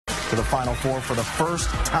to the Final Four for the first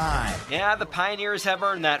time. Yeah, the Pioneers have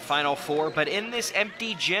earned that Final Four, but in this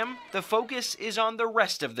empty gym, the focus is on the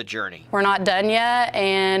rest of the journey. We're not done yet,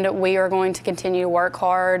 and we are going to continue to work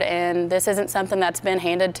hard, and this isn't something that's been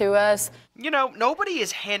handed to us. You know, nobody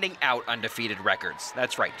is handing out undefeated records.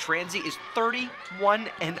 That's right, Transy is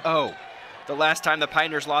 31-0. The last time the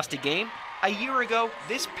Pioneers lost a game, a year ago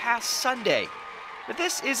this past Sunday. But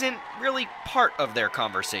this isn't really part of their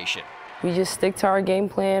conversation. We just stick to our game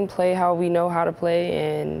plan, play how we know how to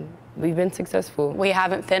play, and we've been successful. We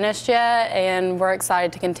haven't finished yet, and we're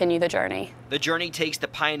excited to continue the journey. The journey takes the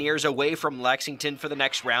Pioneers away from Lexington for the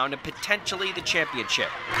next round and potentially the championship.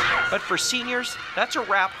 But for seniors, that's a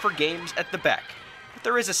wrap for games at the Beck. But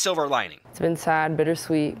there is a silver lining. It's been sad,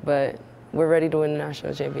 bittersweet, but we're ready to win the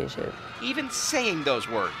national championship. Even saying those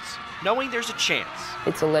words, knowing there's a chance.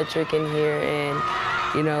 It's electric in here, and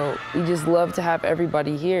you know, we just love to have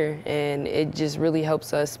everybody here, and it just really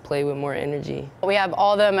helps us play with more energy. We have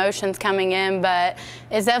all the emotions coming in, but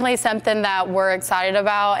it's definitely something that we're excited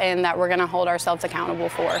about and that we're going to hold ourselves accountable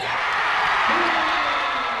for.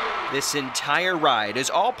 This entire ride is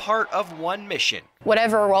all part of one mission.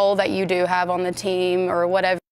 Whatever role that you do have on the team or whatever